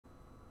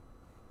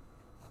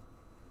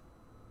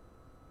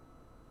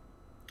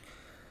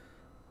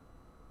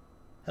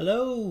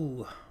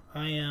Hello,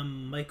 I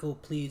am Michael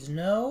Please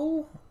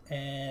No,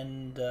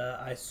 and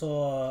I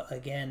saw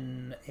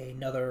again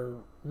another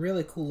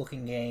really cool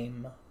looking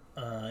game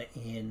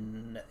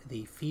in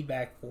the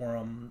feedback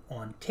forum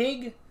on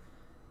TIG,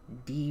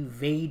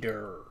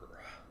 Devader,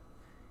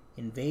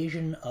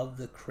 Invasion of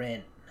the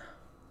Kryn.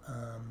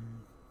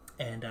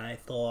 And I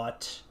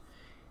thought,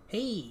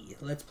 hey,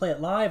 let's play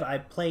it live. I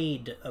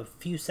played a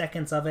few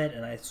seconds of it,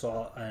 and I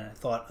thought,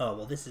 oh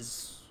well, this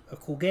is a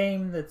cool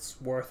game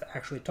that's worth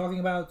actually talking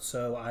about.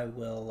 So I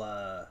will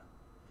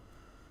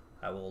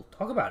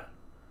talk about it.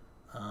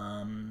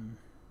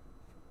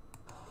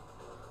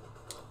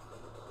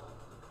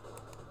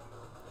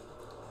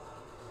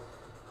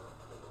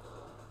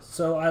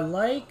 So I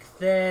like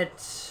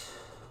that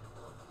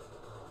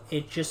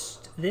it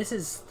just this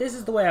is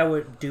the way I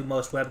would do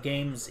most web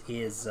games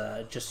is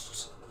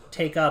just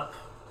take up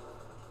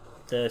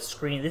the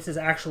screen. This is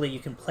actually, you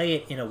can play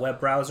it in a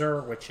web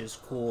browser, which is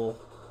cool.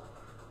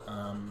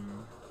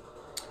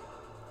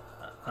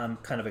 I'm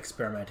kind of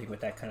experimenting with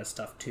that kind of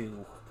stuff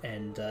too,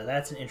 and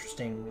that's an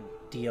interesting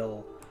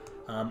deal.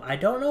 I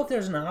don't know if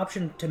there's an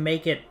option to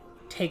make it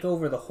take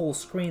over the whole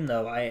screen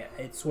though. I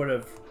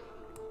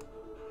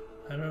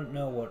don't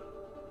know what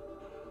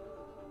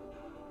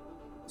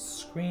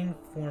screen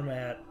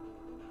format.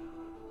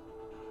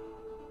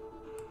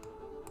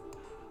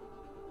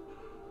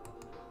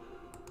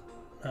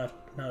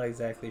 Not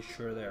exactly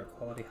sure there.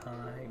 Quality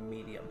high,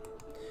 medium.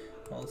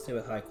 Well, let's stay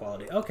with high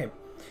quality. Okay.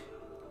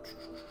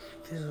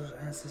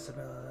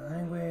 Accessibility,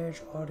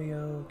 language,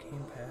 audio,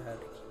 gamepad,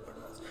 keyboard,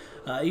 mouse.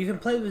 You can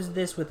play with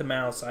this with the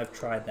mouse. I've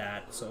tried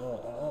that,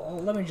 so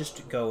let me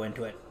just go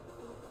into it.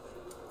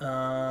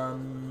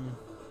 So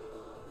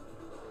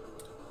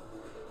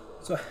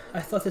I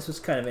thought this was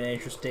kind of an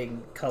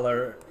interesting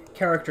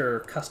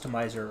character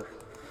customizer,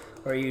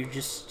 where you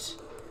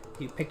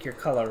pick your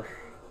color.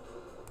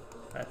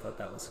 I thought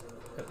that was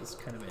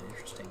kind of an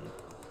interesting.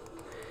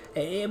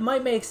 It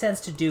might make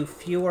sense to do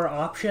fewer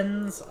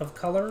options of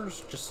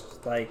colors,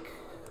 just like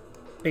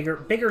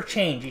bigger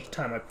change each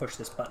time I push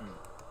this button.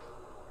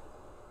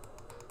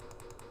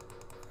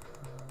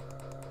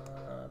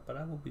 But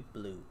I will be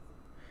blue.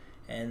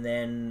 And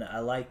then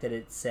I like that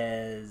it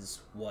says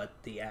what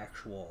the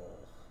actual.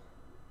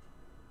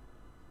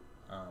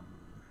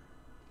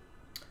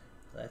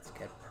 Let's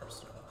get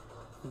personal.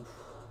 Oof.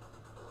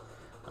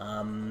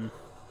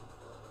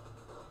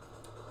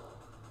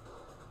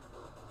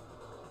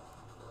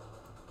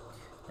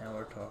 Now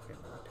we're talking.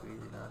 Not too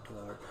easy, not too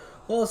hard.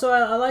 Well, so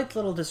I like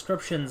little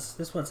descriptions.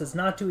 This one says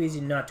not too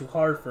easy, not too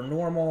hard for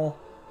normal.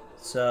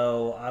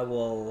 So I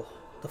will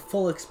the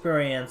full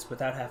experience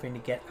without having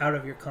to get out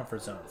of your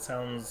comfort zone.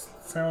 Sounds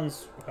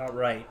about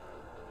right.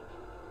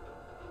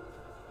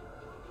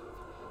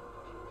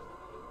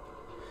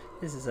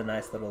 This is a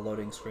nice little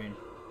loading screen.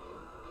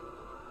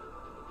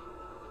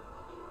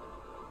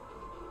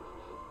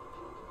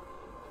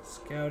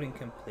 Scouting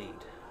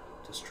complete.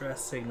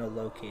 Distress signal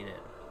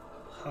located.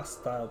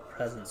 Hostile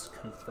presence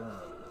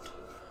confirmed.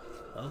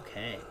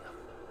 Okay.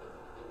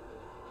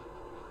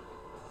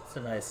 It's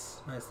a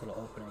nice little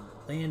opening.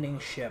 Landing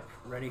ship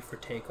ready for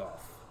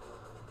takeoff.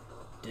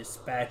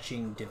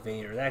 Dispatching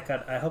Devader.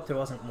 I hope there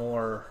wasn't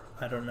more.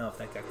 I don't know if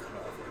that got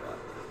cut off or what.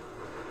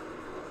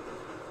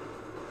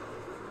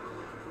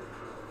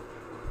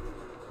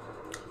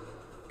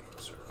 Okay,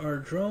 so our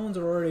drones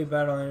are already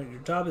battling.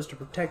 Your job is to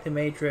protect the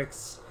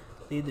Matrix,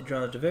 lead the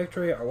drones to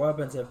victory. Our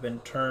weapons have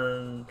been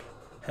tuned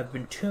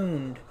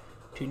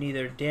to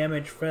neither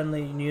damage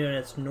friendly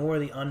units nor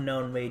the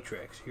unknown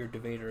Matrix. Your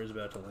Devader is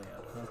about to land.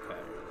 Okay.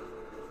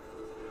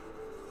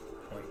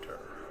 Pointer.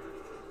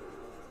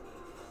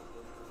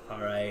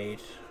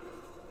 Alright.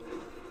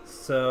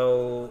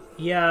 So,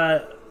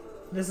 yeah,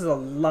 this is a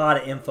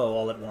lot of info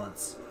all at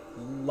once.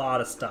 A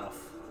lot of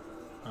stuff.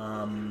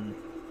 And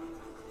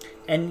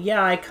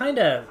yeah, I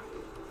get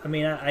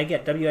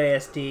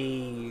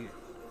WASD,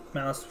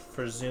 mouse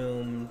for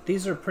zoom.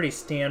 These are pretty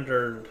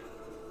standard.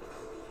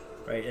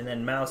 Right, and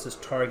then mouse is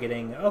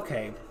targeting.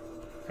 Okay,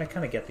 I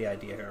kind of get the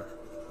idea here.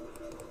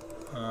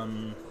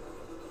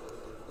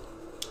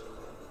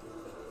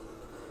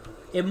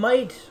 It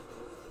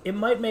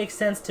might make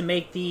sense to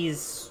make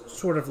these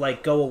sort of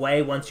like go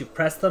away once you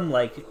press them.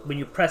 Like when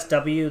you press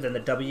W, then the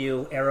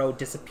W arrow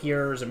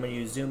disappears, and when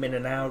you zoom in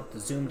and out, the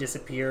zoom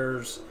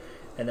disappears,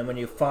 and then when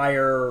you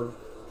fire,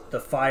 the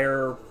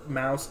fire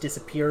mouse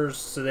disappears,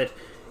 so that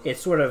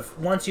it's sort of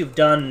once you've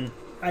done.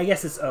 I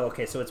guess it's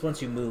okay. So it's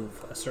once you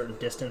move a certain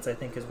distance, I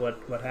think, is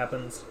what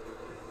happens.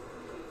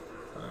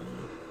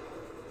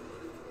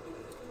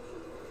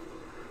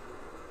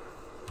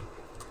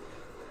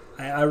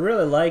 I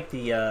really like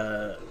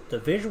the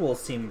visuals.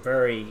 Seem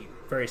very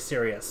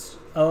serious.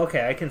 Oh,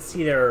 okay. I can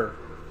see their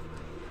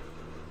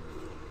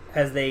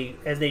as they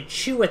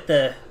chew at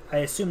the. I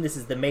assume this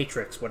is the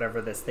Matrix,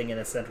 whatever this thing in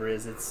the center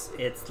is.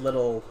 It's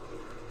little.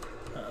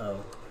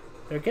 Uh-oh.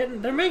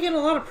 They're making a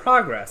lot of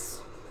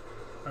progress.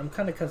 I'm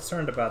kind of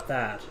concerned about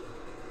that.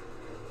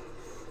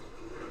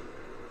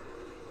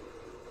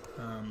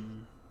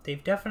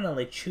 They've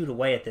definitely chewed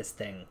away at this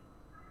thing.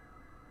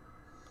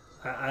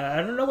 I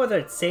don't know whether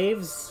it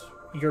saves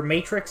your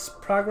matrix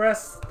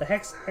progress. The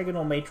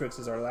hexagonal matrix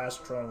is our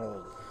last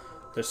stronghold.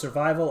 The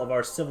survival of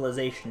our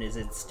civilization is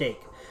at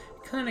stake.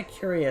 Kind of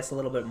curious a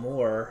little bit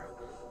more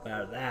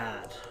about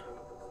that.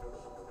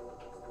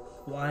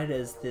 Why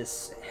does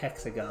this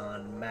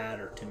hexagon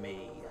matter to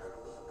me?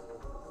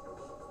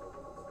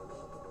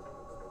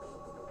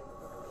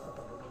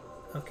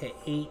 Okay,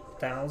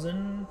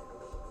 8,000.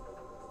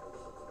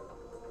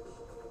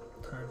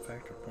 Time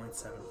factor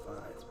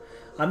 0.75.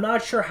 I'm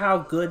not sure how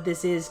good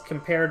this is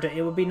compared to...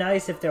 It would be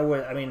nice if there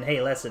were... I mean,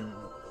 hey, listen,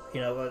 you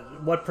know,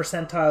 what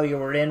percentile you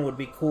were in would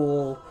be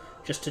cool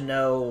just to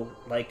know,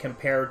 like,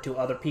 compared to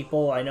other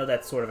people. I know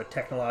that's sort of a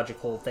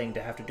technological thing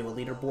to have to do a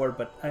leaderboard,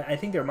 but I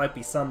think there might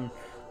be some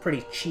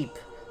pretty cheap,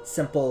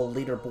 simple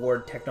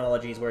leaderboard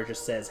technologies where it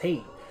just says,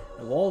 hey,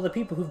 of all the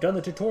people who've done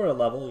the tutorial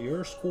level,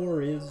 your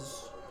score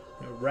is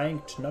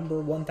ranked number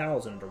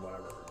 1,000 or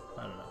whatever.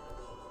 I don't know.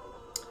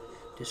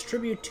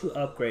 Distribute 2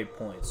 upgrade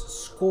points.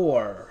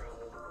 Score.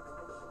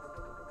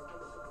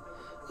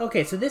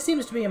 Okay, so this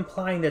seems to be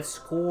implying that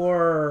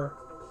score...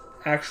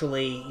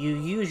 Actually, you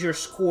use your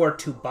score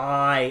to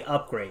buy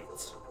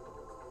upgrades.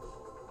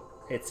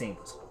 It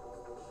seems.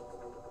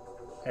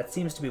 That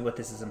seems to be what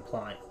this is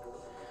implying.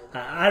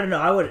 I don't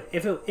know. I would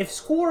if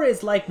score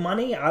is like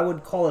money, I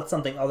would call it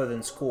something other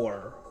than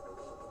score.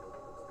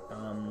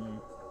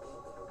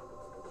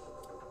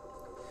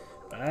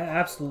 I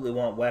absolutely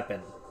want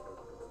weapon.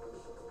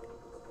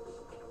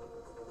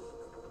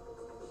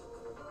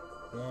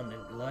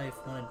 1 life,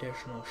 1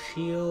 additional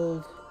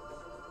shield,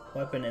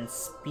 weapon and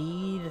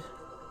speed,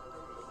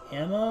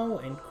 ammo,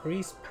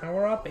 increase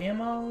power up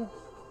ammo.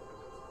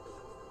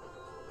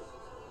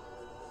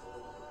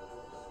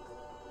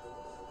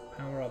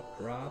 Power up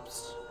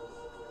drops.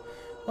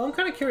 Well, I'm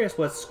kind of curious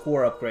what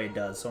score upgrade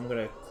does, so I'm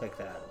going to click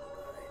that.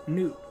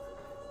 New.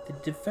 The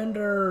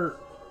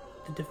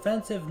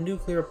defensive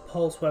nuclear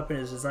pulse weapon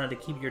is designed to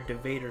keep your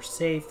Devader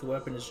safe. The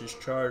weapon is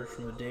discharged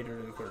from the data.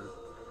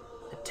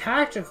 The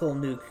tactical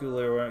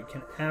nuclear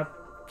weapon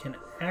can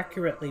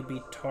accurately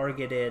be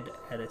targeted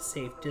at a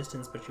safe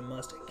distance, but you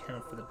must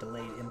account for the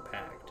delayed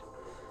impact.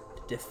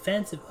 The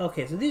defensive...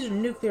 Okay, so these are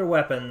nuclear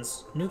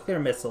weapons, nuclear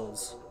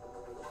missiles.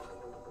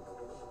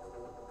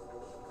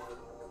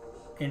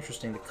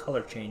 Interesting, the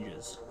color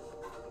changes.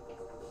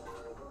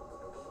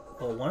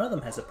 Well, one of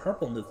them has a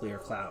purple nuclear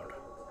cloud.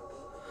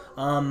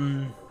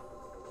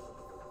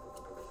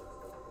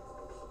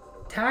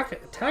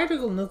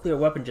 Tactical nuclear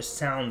weapon just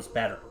sounds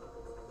better.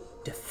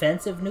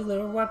 Defensive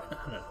nuclear weapon?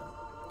 I don't know.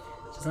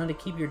 It's designed to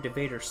keep your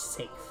Devader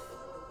safe.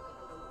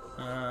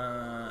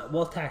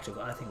 Well,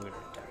 tactical. I think we're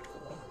doing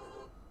tactical one.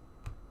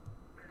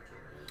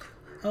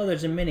 Oh,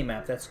 there's a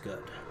mini-map. That's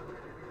good.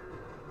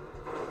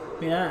 I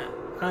mean,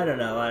 I don't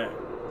know.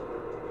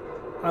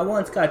 I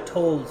once got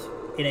told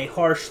in a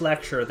harsh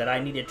lecture that I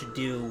needed to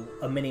do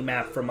a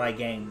mini-map for my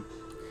game.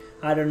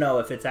 I don't know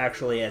if it's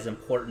actually as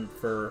important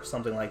for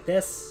something like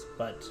this,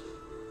 but...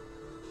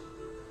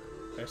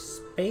 There's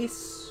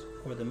space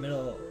over the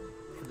middle.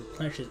 It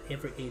replenishes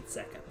every 8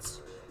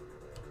 seconds.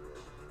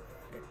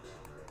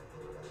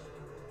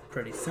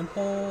 Pretty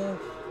simple.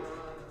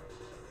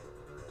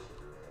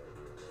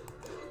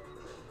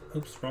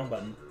 Oops, wrong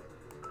button.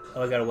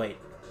 Oh, I gotta wait.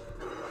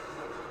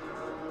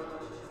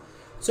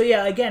 So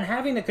yeah, again,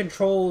 having the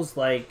controls,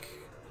 like,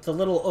 the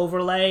little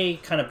overlay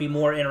kind of be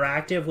more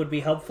interactive would be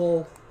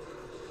helpful.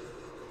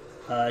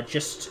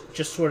 Just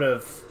sort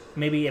of,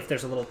 maybe if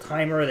there's a little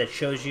timer that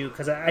shows you,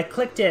 because I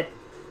clicked it,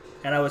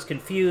 and I was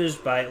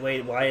confused by,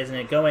 wait, why isn't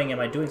it going? Am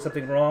I doing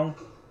something wrong?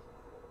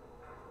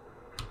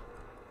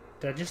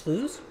 Did I just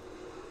lose?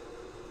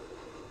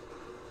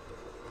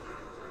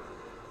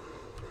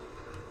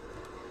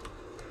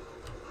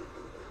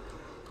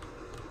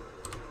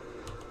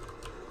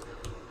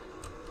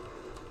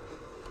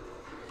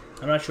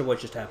 I'm not sure what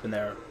just happened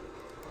there.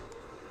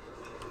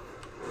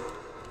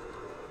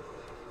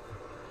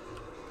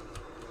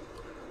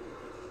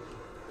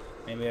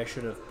 Maybe I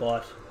should have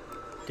bought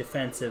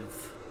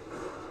defensive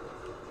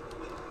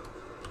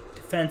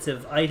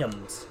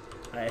items.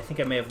 I think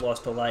I may have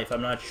lost a life.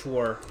 I'm not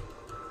sure.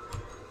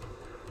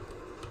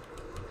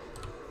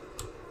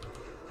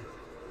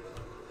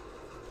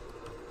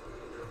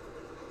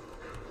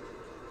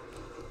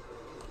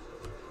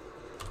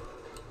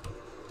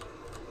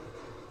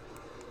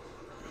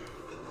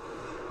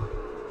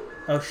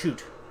 Oh,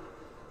 shoot.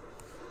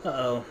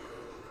 Uh-oh.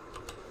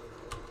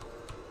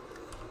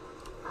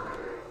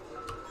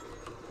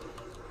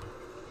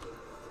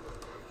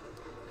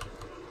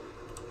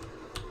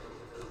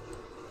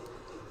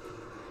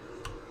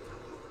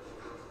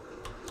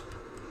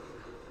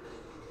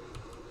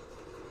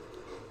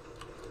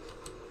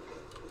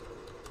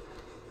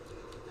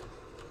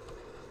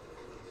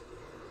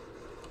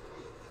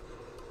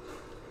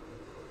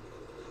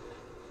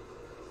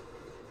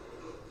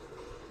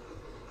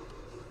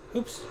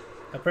 Oops.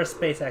 I pressed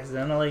space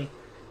accidentally.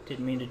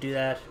 Didn't mean to do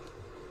that.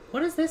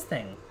 What is this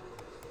thing?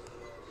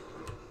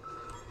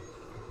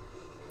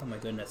 Oh my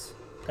goodness.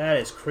 That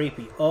is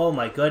creepy. Oh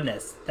my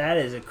goodness. That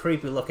is a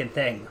creepy looking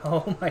thing.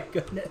 Oh my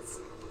goodness.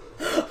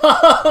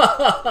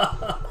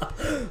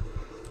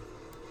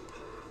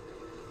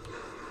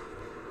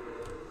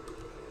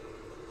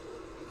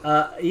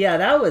 Yeah,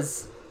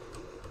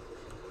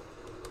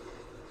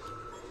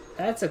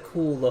 that's a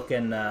cool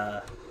looking,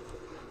 that's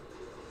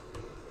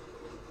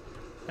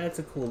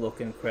a cool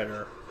looking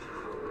critter.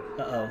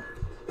 Uh-oh.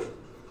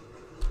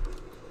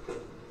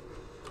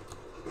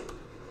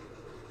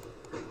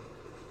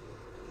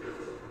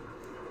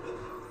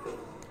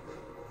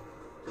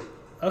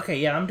 Okay,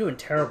 yeah, I'm doing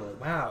terribly.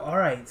 Wow,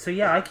 alright. So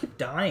yeah, I keep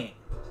dying.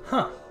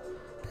 Huh.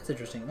 That's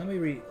interesting. Let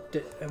me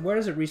where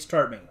does it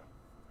restart me?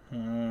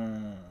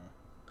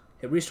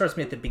 It restarts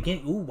me at the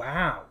beginning. Ooh,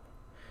 wow.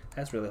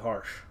 That's really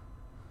harsh.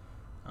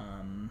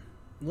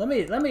 Let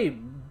me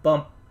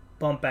bump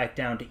back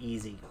down to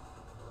easy.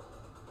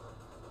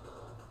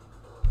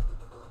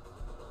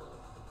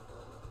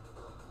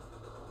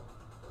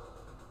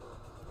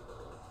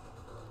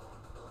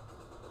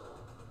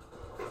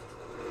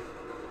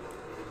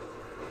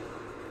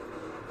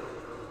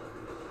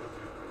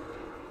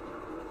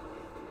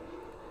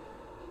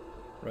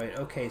 Right,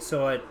 okay,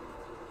 so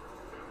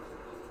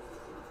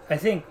I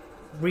think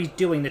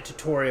redoing the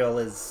tutorial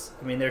is...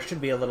 I mean, there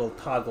should be a little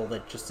toggle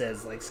that just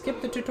says, like,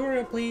 skip the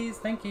tutorial, please,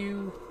 thank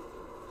you.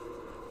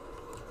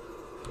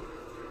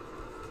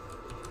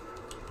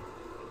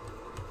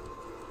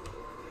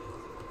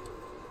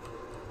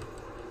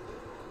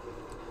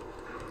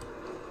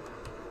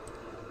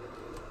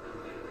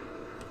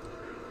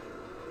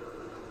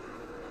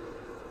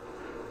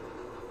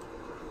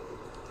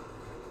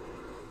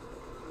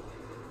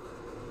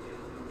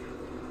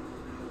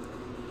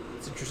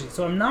 Interesting.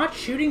 So I'm not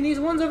shooting these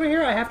ones over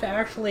here. I have to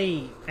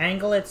actually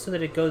angle it so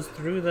that it goes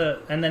through the...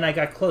 And then I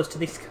got close to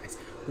these guys.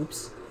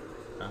 Oops.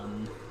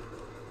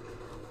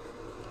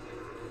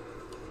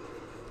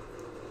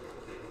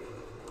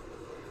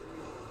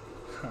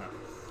 Huh.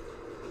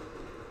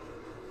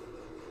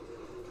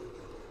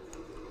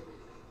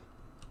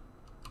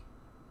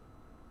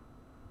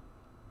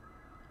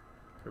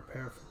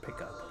 Prepare for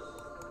pickup.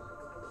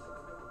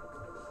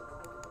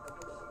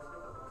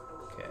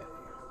 Okay.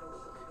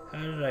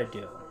 How did I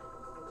do?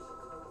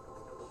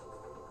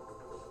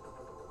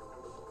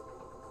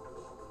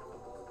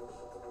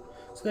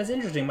 So that's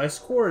interesting. My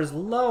score is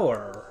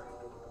lower.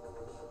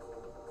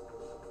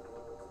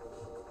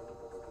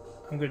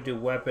 I'm going to do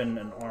weapon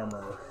and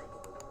armor.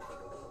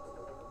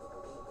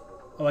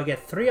 Oh, I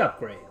get 3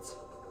 upgrades.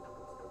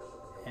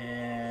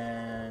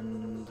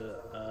 And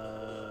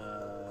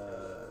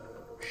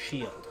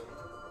shield.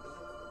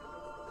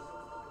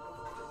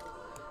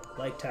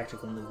 Light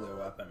tactical nuclear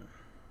weapon.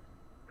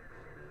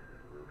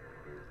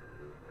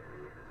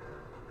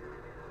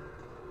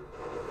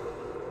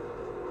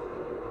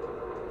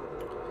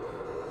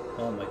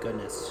 Oh my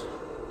goodness.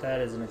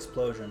 That is an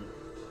explosion.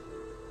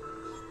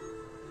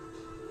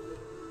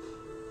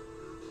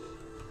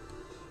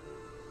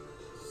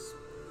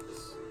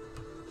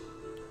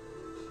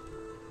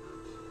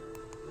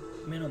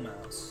 Middle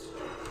mouse.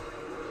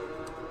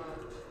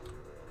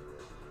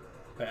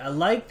 Right, I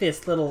like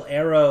this little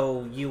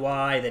arrow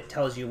UI that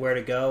tells you where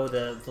to go.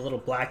 The little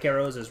black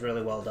arrows is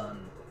really well done.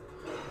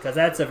 Because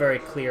that's a very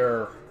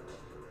clear...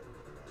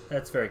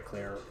 That's very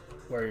clear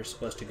where you're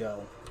supposed to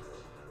go.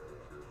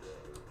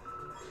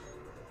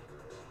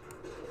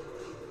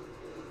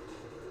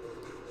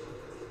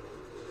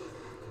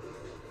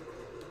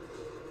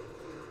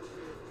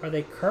 Are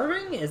they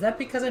curving? Is that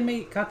because I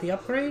got the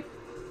upgrade?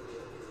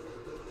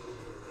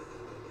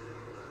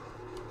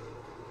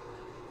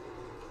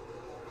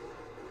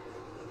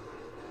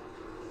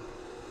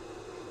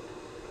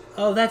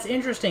 Oh, that's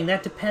interesting.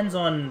 That depends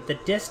on the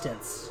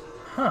distance.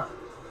 Huh.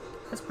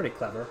 That's pretty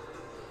clever.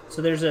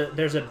 So there's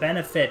a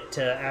benefit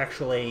to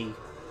actually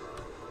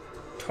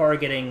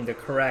targeting the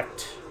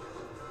correct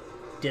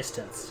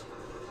distance.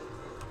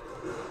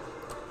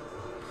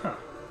 Huh.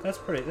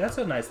 That's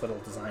a nice little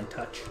design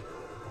touch.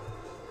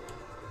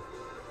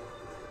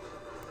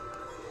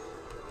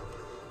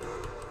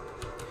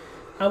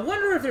 I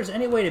wonder if there's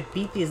any way to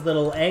beat these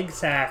little egg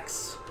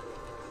sacs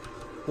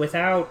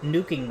without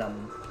nuking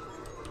them.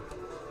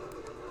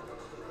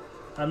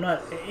 I'm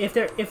not...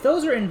 If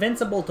those are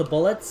invincible to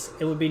bullets,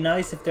 it would be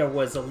nice if there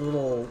was a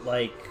little,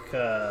 like,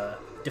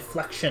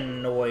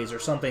 deflection noise or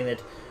something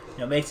that, you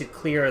know, makes it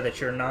clear that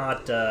you're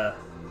not,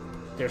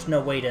 there's no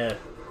way to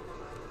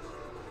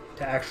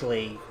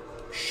actually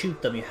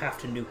shoot them. You have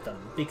to nuke them.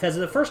 Because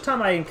the first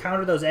time I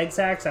encountered those egg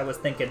sacs, I was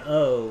thinking,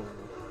 oh...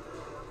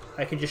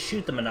 I can just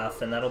shoot them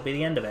enough, and that'll be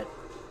the end of it.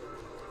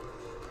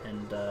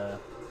 And,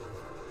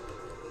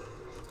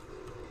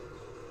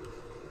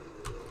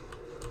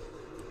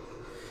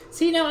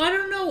 See, now, I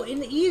don't know, in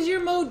the easier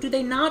mode, do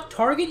they not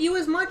target you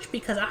as much?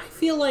 Because I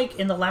feel like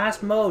in the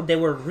last mode, they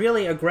were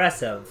really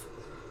aggressive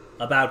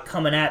about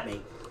coming at me.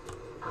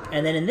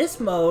 And then in this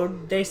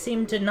mode, they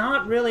seem to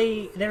not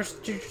really... They're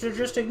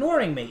just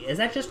ignoring me. Is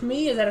that just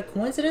me? Is that a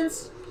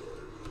coincidence?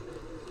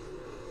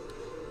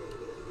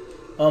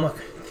 Oh my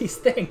god, these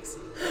things...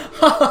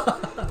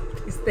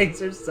 These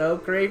things are so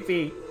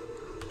creepy.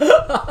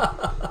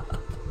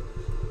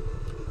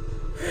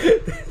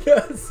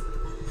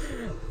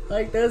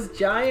 Like those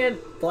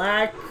giant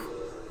black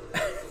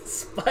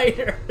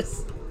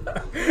spiders.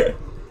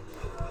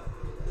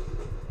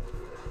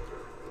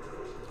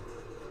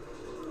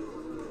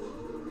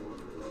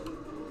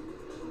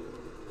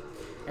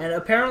 And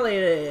apparently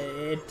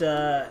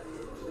the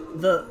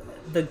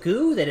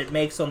goo that it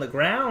makes on the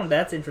ground,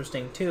 that's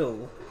interesting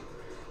too.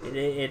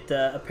 It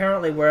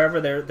apparently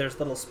wherever there's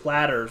little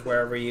splatters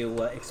wherever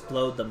you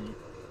explode them.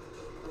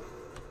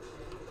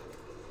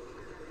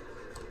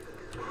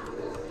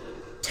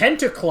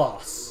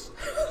 Tentacloss.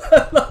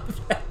 I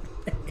love that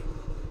name.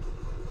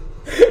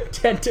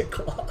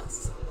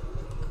 Tentacloss.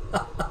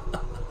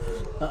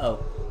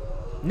 Uh-oh.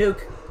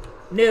 Nuke.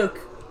 Nuke.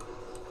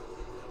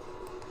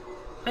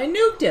 I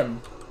nuked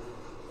him.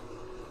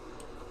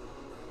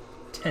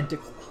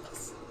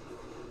 Tentacloss.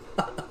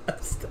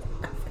 I'm still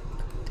laughing.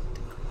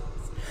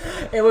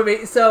 It would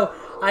be so.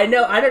 I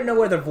don't know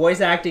whether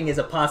voice acting is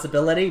a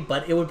possibility,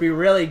 but it would be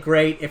really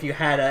great if you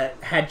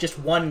had just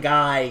one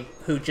guy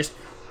who just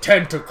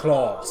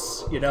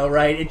Tentacloss, you know,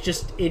 right? It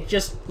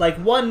just like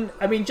one.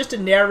 I mean, just a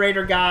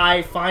narrator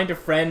guy. Find a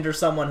friend or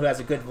someone who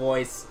has a good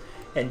voice,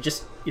 and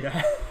just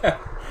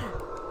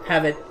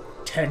have it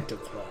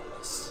Tentacloss.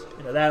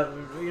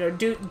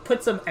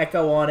 Put some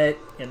echo on it.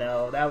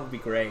 That would be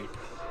great.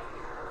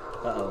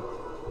 Uh-oh.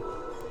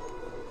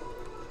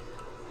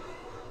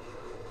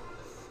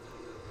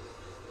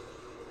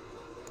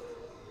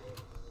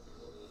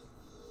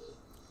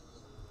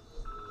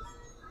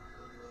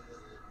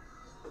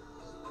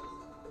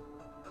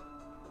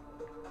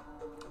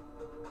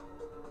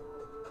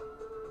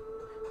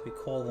 We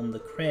call them the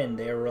Kryn.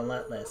 They are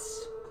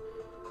relentless.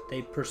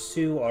 They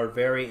pursue our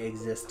very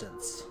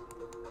existence.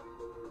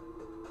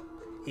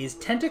 Is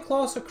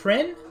Tentacloss a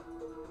Kryn?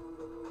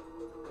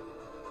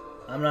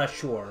 I'm not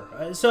sure.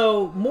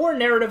 So more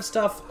narrative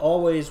stuff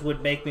always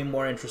would make me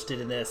more interested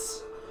in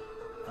this.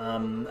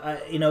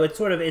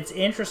 It's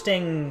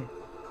interesting.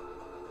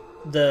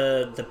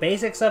 The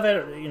basics of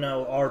it,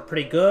 are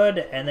pretty good,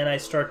 and then I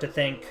start to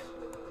think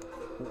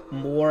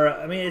more.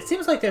 I mean, it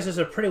seems like this is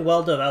a pretty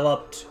well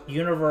developed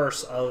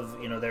universe of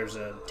there's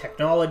a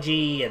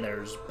technology and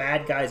there's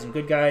bad guys and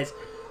good guys.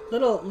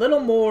 Little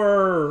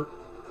more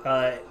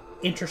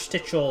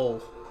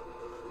interstitial.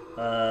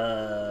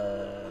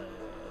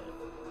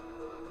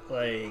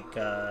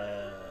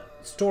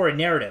 Story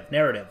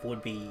narrative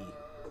would be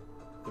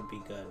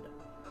good.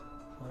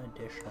 One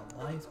additional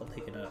life.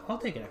 I'll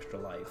take an extra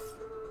life.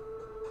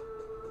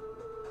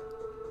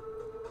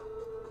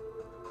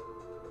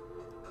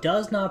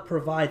 Does not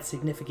provide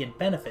significant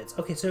benefits.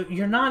 Okay, so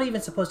you're not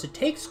even supposed to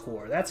take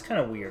score. That's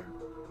kind of weird.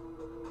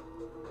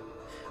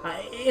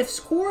 If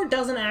score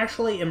doesn't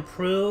actually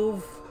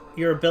improve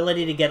your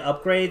ability to get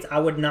upgrades, I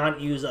would not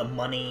use a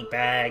money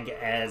bag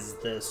as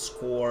the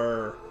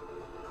score.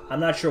 I'm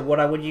not sure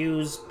what I would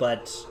use,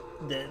 but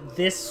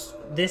this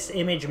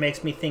image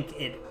makes me think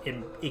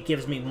it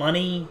gives me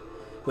money,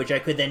 which I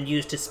could then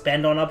use to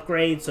spend on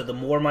upgrades. So the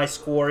more my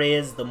score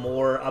is, the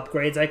more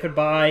upgrades I could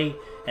buy,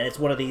 and it's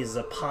one of these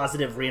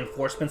positive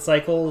reinforcement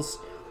cycles.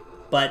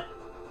 But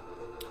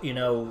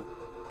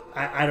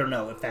I don't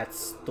know if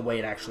that's the way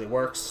it actually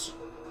works.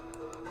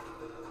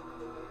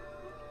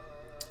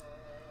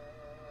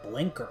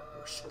 Blinker.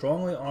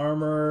 Strongly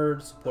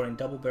armored, supporting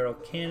double-barrel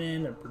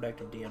cannon and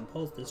protective DN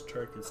pulse. This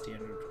turret can stand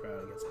your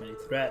ground against many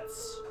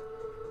threats.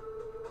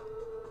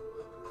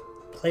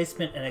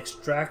 Placement and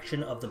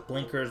extraction of the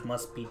blinkers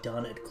must be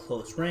done at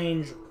close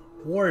range.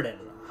 Warden.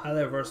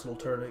 Highly versatile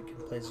turret can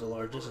place at a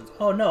large distance.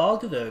 Oh no, I'll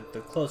do the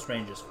close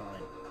range is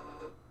fine.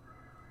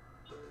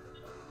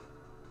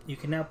 You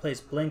can now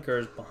place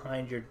blinkers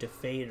behind your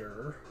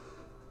Devader.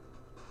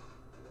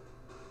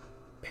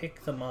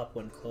 Pick them up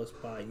when close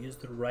by. Use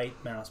the right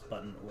mouse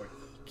button or E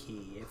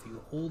key. If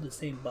you hold the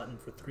same button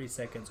for 3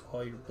 seconds,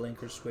 all your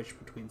blinkers switch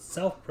between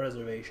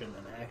self-preservation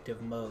and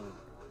active mode.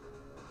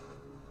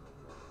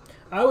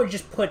 I would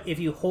just put if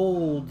you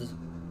hold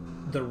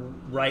the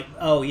right...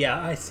 Oh, yeah,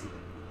 I see.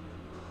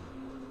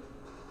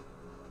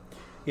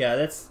 Yeah,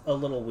 that's a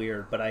little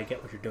weird, but I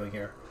get what you're doing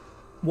here.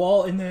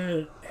 While in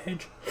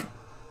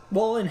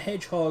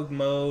hedgehog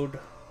mode...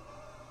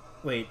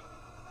 Wait.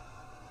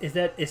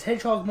 Is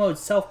hedgehog mode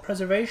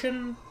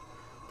self-preservation?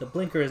 The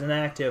blinker is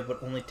inactive,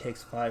 but only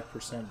takes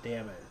 5%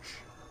 damage.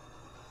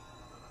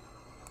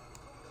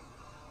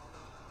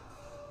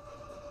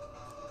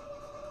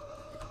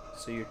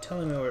 So you're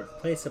telling me where to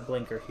place a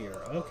blinker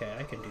here. Okay,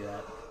 I can do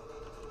that.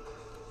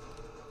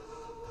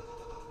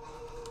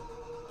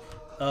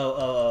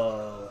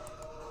 Oh.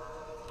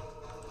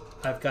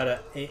 I've got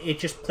to... It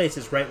just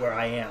places right where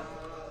I am.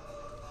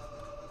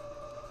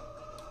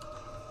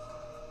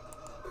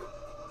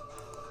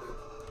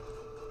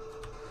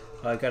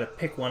 I gotta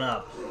pick one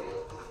up.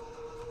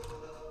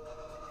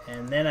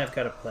 And then I've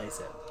got to place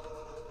it.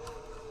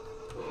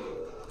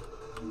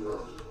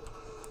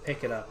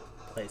 Pick it up,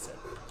 place it.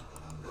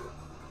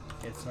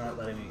 It's not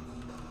letting me...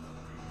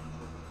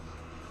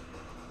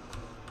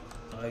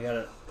 Oh, I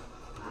gotta...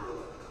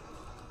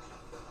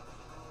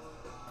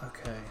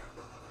 Okay.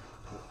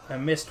 I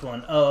missed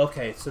one. Oh,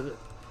 okay, so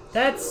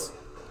that's...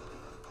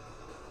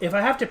 if I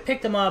have to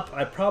pick them up,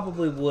 I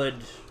probably would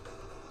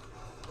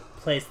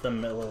place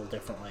them a little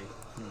differently.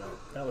 No,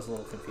 that was a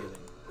little confusing.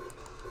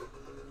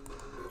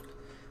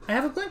 I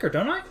have a blinker,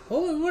 don't I?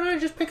 Oh, what did I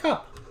just pick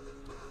up?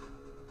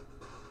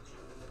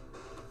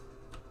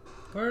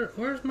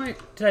 Where's my...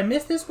 Did I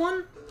miss this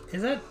one?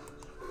 Is that...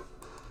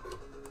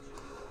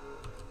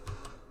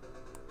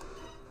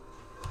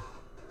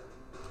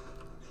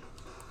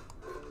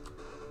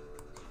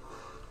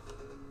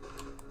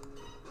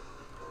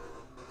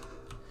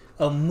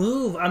 Oh,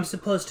 move. I'm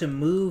supposed to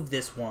move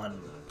this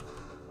one.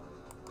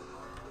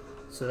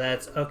 So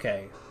that's...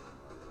 Okay.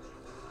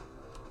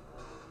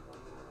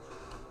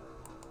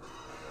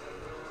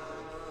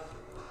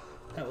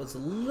 That was a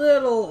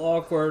little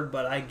awkward,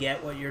 but I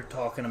get what you're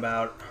talking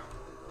about.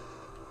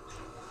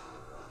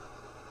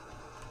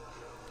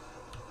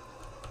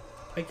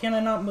 Why can't I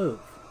not move?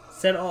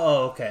 Set all...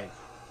 Oh, okay.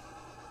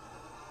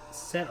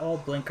 Set all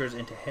blinkers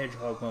into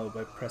hedgehog mode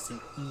by pressing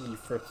E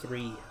for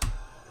 3.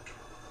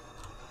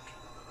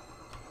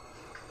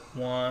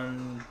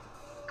 1.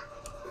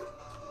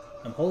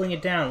 I'm holding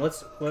it down.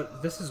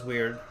 What? This is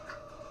weird.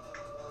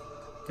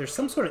 There's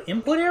some sort of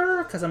input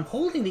error? Because I'm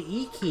holding the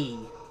E key.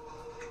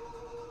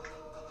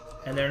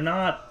 And they're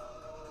not...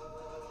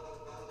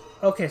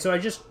 Okay, so I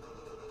just...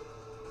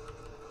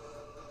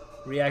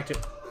 reacted...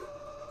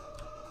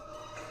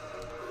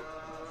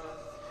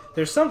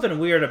 There's something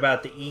weird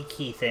about the E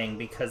key thing,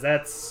 because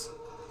that's...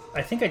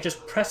 I think I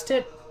just pressed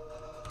it.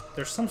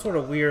 There's some sort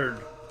of weird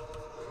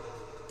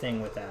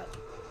thing with that.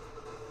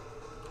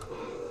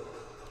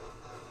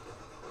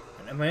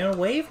 Am I on a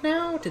wave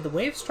now? Did the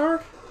wave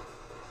start?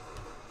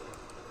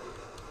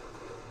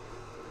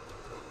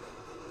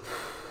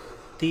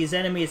 These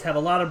enemies have a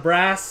lot of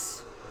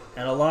brass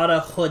and a lot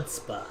of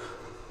chutzpah.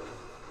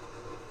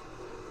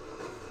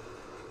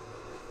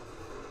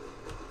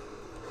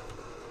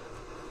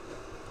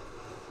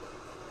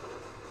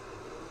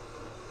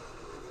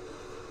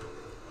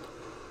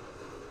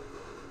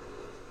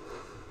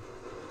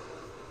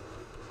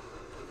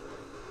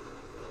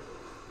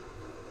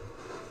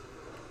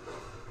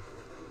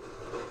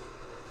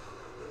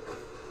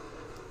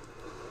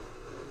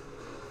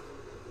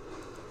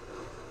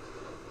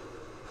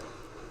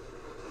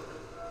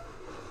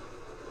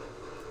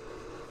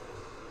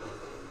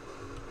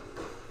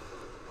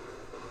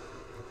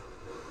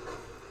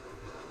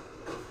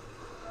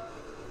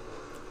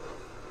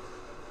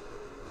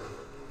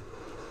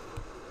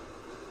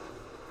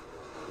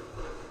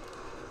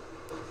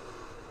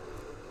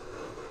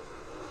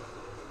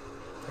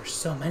 There's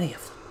so many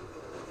of them.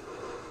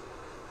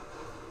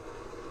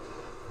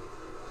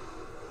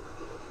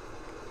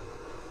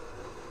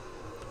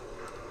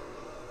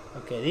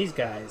 Okay, these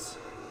guys.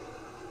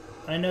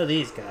 I know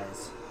these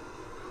guys.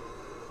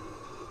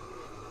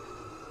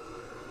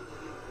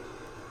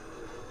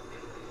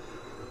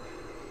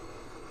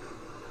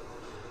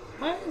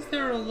 Why is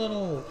there a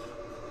little...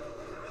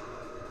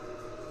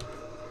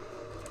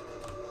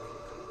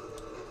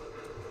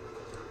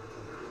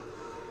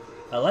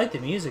 I like the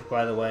music,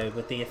 by the way,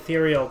 with the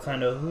ethereal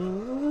kind of...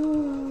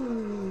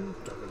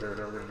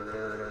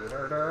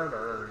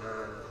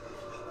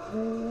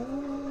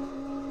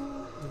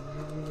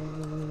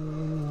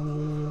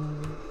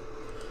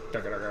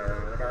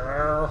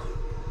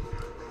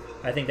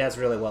 I think that's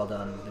really well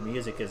done. The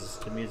music is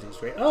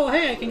great. Oh,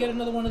 hey, I can get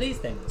another one of these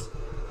things.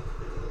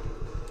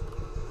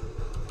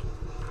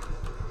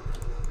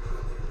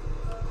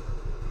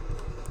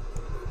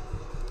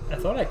 I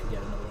thought I could get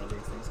another one of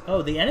these things.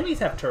 Oh, the enemies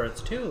have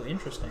turrets too.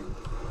 Interesting.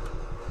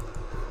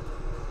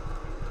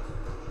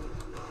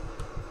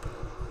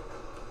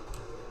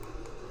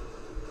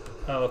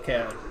 Oh,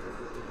 okay.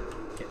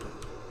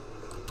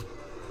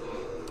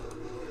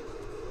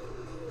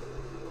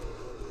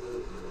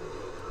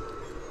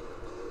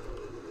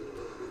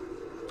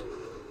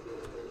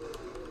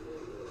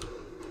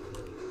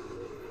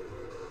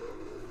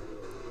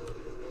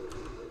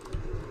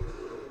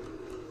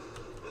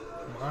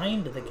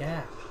 Mind the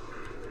gap.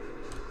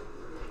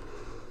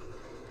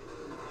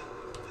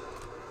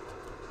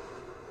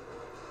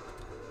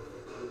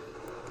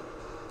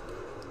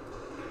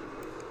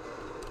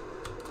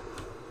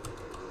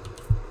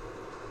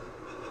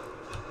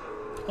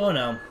 Oh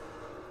no.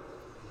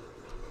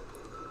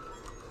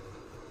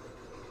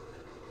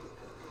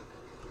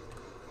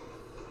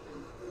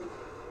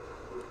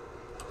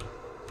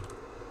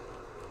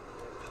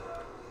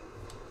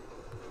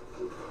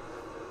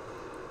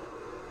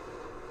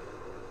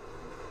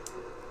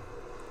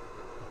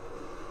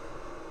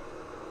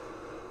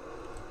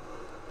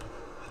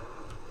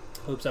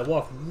 Oops, I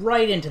walked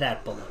right into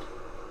that bullet.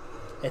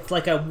 It's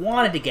like I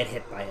wanted to get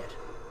hit by it.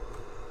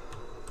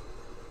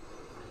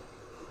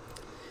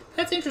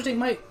 That's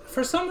interesting.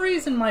 For some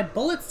reason, my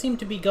bullets seem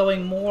to be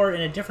going more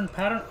in a different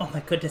pattern. Oh my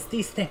goodness,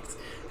 these things.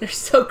 They're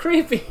so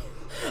creepy.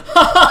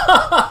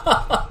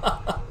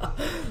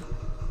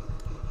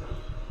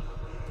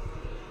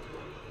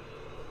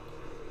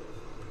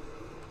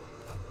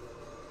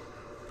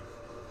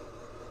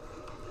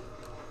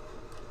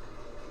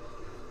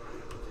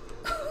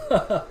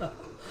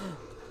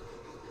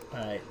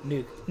 Alright,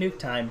 nuke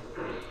time.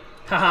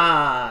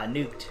 Haha,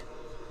 nuked.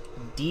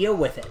 Deal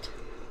with it.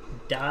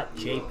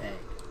 .jpg.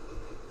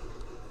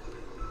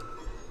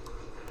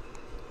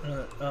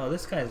 Oh,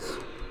 this guy's... Is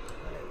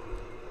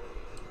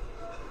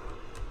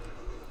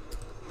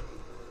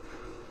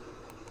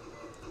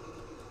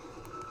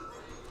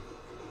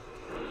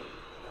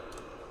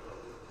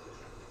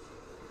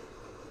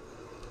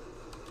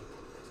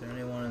there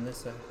anyone in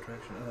this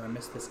direction? Oh, I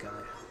missed this guy.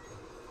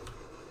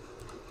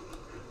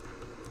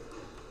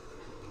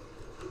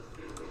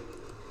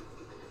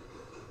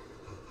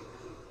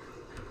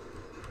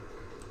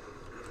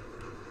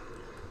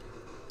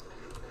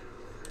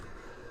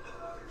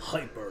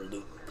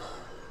 Hyperloop.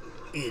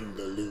 In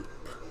the loop.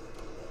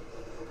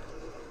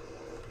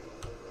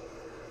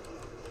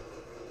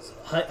 So,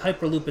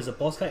 Hyperloop is a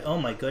boss guy? Oh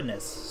my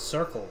goodness.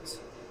 Circles.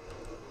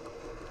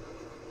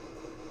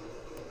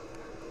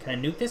 Can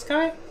I nuke this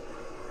guy?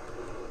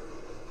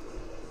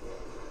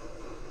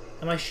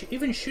 Am I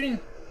even shooting?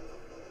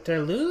 Did I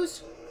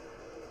lose?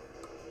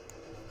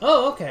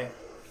 Oh, okay.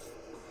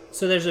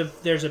 So there's a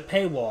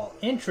paywall.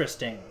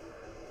 Interesting.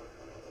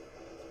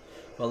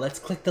 Well, let's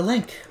click the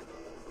link.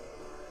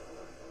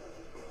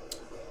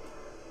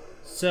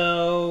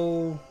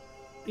 So,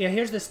 yeah,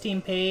 here's the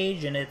Steam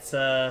page, and it's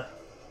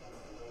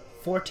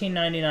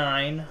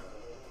 $14.99.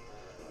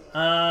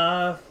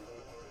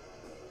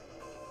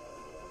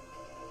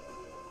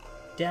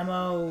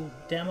 Demo,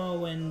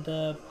 and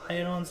buy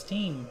it on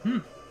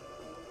Steam.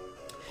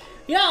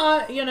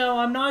 Yeah, you know,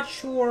 I'm not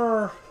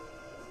sure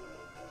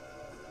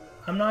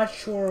why. I'm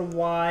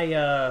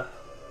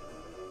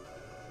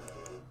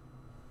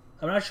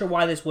not sure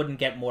why this wouldn't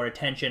get more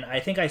attention. I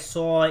think I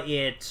saw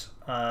it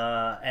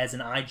as an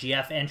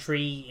IGF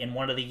entry in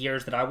one of the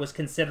years that I was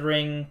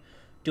considering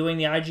doing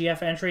the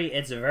IGF entry.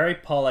 It's very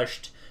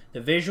polished.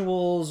 The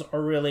visuals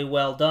are really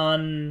well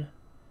done.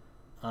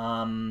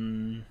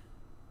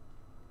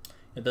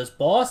 Those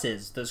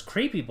bosses, those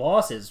creepy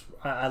bosses.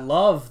 I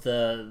love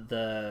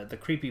the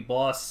creepy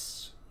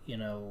boss. You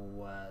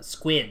know,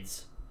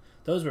 squids.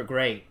 Those were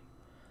great.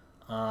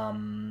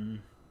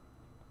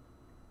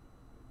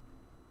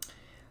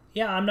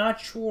 Yeah, I'm not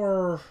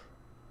sure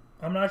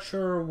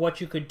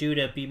what you could do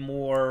to be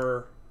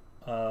more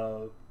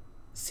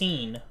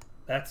seen.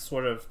 That's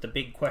sort of the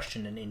big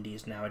question in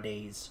indies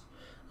nowadays.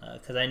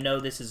 Because I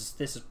know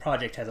this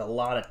project has a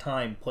lot of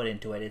time put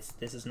into it.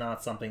 This is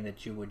not something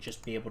that you would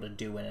just be able to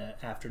do in an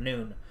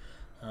afternoon.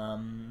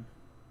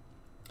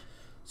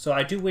 So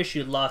I do wish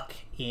you luck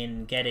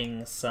in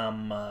getting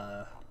some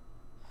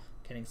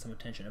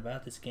attention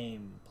about this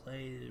game.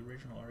 Play the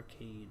original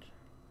arcade.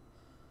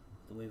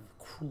 The wave of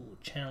cruel,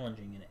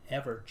 challenging, and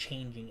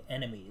ever-changing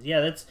enemies. Yeah,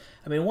 that's.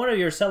 I mean, one of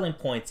your selling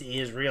points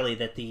is really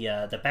that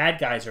the bad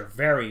guys are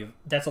very.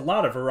 That's a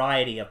lot of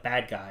variety of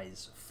bad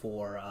guys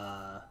for.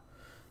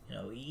 You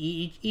know,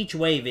 each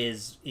wave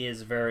is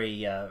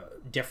very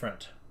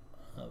different.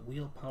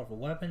 Wield powerful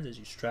weapons as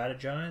you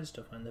strategize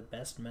to find the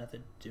best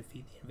method to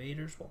defeat the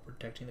invaders while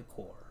protecting the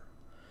core.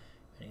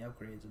 Many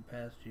upgrades and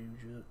paths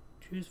to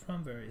choose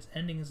from, various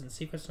endings and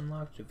secrets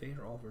unlocked.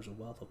 Devader offers a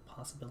wealth of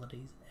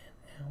possibilities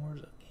and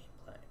hours of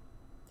gameplay.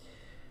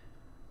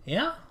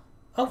 Yeah.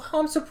 Oh,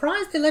 I'm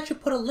surprised they let you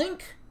put a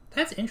link.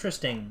 That's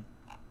interesting.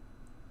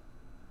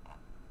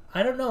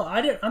 I don't know.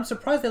 I'm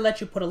surprised they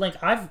let you put a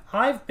link.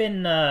 I've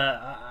been.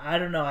 I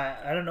don't know.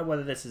 I don't know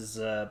whether this is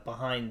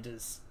behind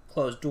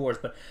closed doors,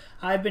 but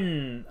I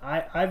think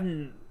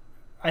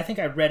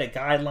I read a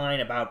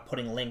guideline about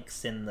putting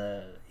links in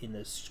the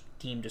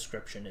Steam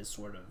description. Is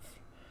sort of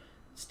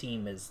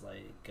Steam is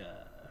like,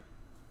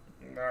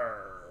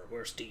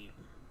 we're Steam,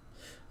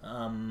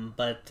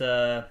 but.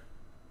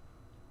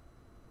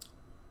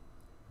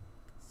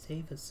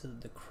 Save us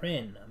the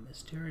Kryn, a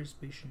mysterious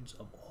species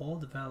of all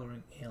the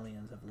Valorant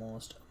aliens, have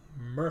launched a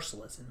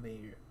merciless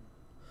invasion.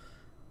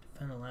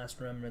 Defend the last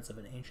remnants of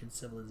an ancient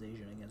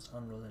civilization against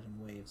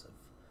unrelenting waves of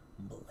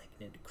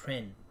malignant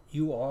Kryn.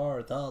 You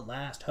are the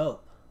last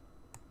hope.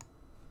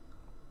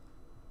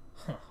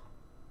 Huh.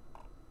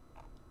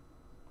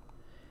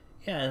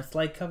 Yeah, it's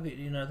like,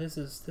 you know, this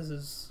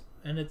is,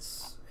 and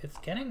it's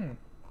getting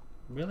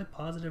really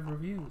positive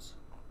reviews.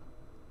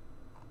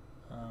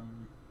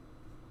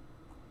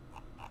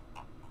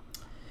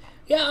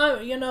 Yeah,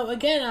 you know,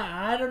 again,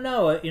 I don't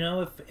know. You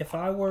know, if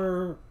I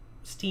were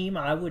Steam,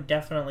 I would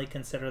definitely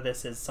consider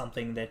this as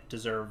something that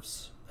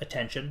deserves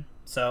attention.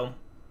 So,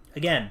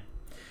 again,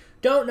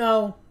 don't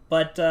know,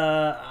 but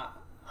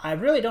I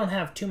really don't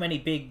have too many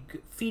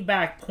big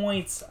feedback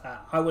points.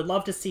 I would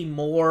love to see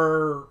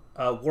more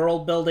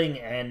world building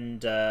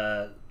and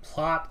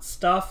plot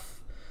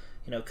stuff.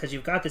 You know, because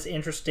you've got this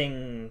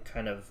interesting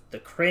kind of... The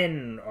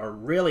Kryn are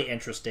really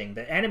interesting.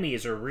 The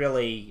enemies are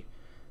really...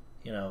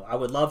 You know, I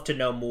would love to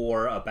know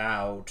more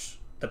about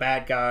the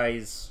bad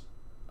guys.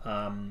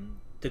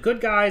 The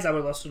good guys, I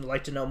would also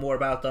like to know more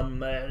about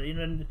them. You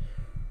know,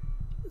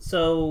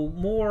 so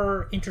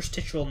more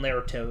interstitial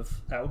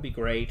narrative, that would be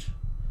great.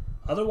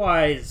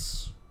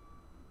 Otherwise,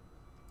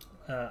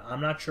 I'm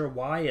not sure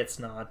why it's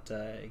not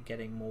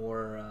getting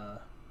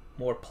more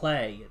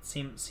play. It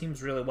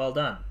seems really well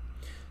done.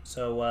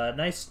 So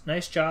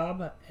nice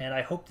job, and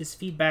I hope this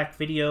feedback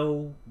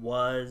video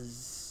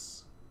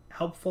was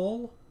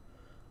helpful.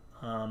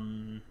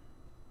 And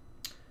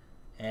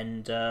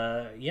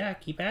yeah,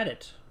 keep at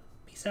it.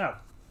 Peace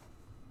out.